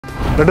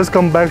Let us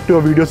come back to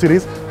a video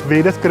series,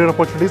 various career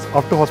opportunities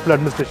after hospital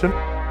administration.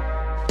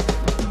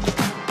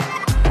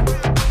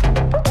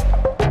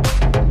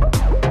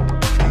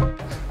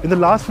 In the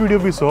last video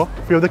we saw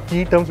few of the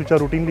key terms which are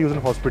routinely used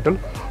in hospital.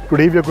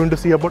 Today we are going to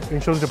see about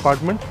insurance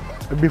department.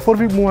 Before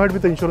we move ahead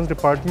with the insurance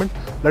department,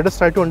 let us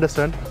try to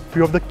understand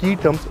few of the key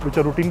terms which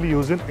are routinely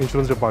used in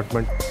insurance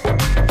department.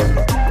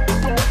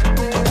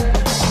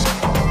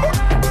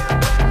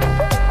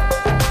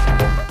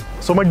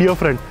 So my dear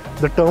friend,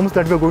 the terms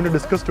that we are going to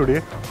discuss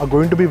today are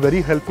going to be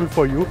very helpful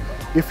for you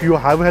if you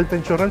have health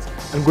insurance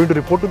and going to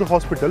report to the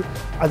hospital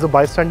as a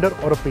bystander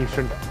or a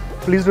patient.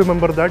 Please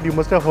remember that you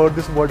must have heard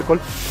this word called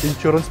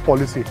insurance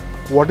policy.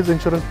 What is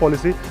insurance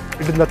policy?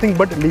 It is nothing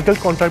but legal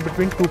contract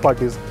between two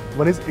parties.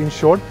 One is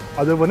insured,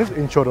 other one is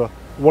insurer.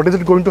 What is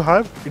it going to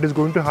have? It is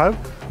going to have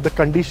the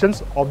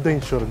conditions of the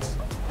insurance.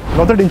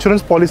 Now that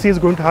insurance policy is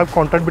going to have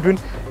contract between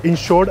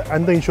insured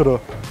and the insurer.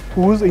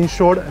 Who is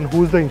insured and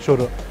who is the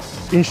insurer?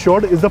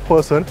 Insured is the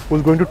person who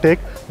is going to take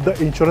the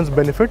insurance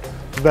benefit,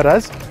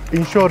 whereas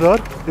insurer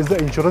is the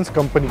insurance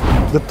company.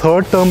 The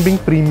third term being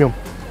premium.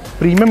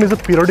 Premium is a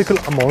periodical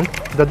amount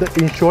that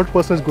the insured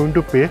person is going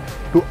to pay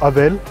to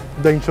avail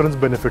the insurance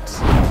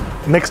benefits.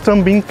 Next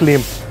term being claim.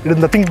 It is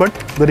nothing but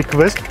the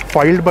request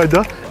filed by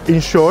the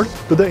insured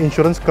to the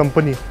insurance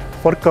company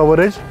for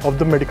coverage of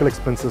the medical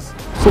expenses.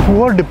 So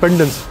who are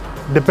dependents?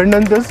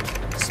 Dependent is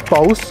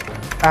spouse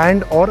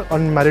and or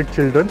unmarried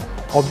children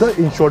of the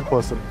insured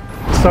person.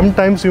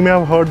 Sometimes you may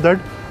have heard that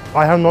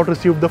I have not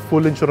received the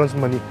full insurance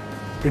money.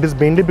 It is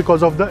mainly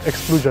because of the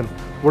exclusion.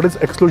 What is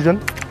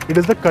exclusion? It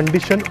is the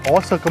condition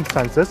or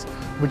circumstances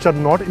which are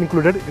not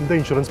included in the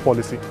insurance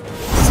policy.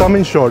 Sum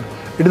insured.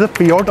 It is the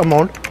payout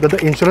amount that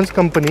the insurance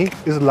company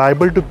is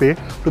liable to pay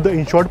to the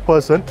insured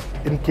person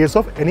in case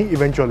of any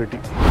eventuality.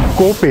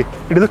 Co-pay.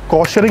 It is a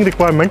cost-sharing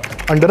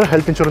requirement under a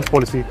health insurance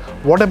policy.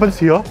 What happens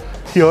here?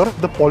 Here,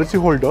 the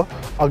policyholder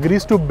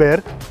agrees to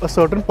bear a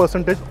certain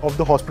percentage of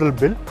the hospital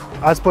bill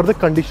as per the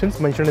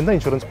conditions mentioned in the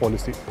insurance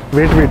policy.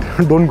 Wait,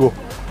 don't go.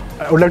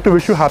 I would like to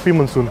wish you happy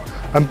monsoon.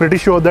 I'm pretty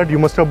sure that you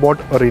must have bought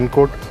a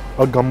raincoat,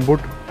 a gumboot,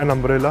 an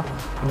umbrella.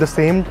 At the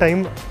same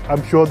time,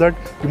 I'm sure that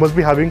you must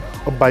be having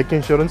a bike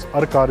insurance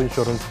or a car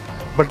insurance.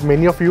 But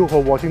many of you who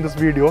are watching this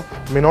video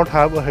may not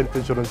have a health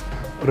insurance.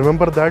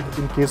 Remember that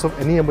in case of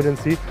any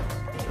emergency,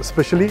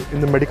 especially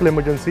in the medical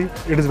emergency,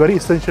 it is very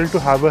essential to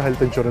have a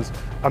health insurance.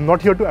 I'm not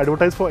here to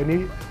advertise for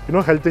any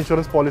health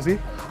insurance policy,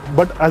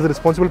 but as a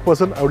responsible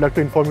person, I would like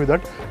to inform you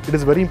that it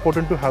is very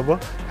important to have a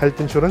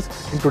health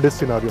insurance in today's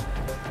scenario.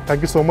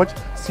 Thank you so much.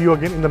 See you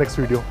again in the next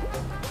video.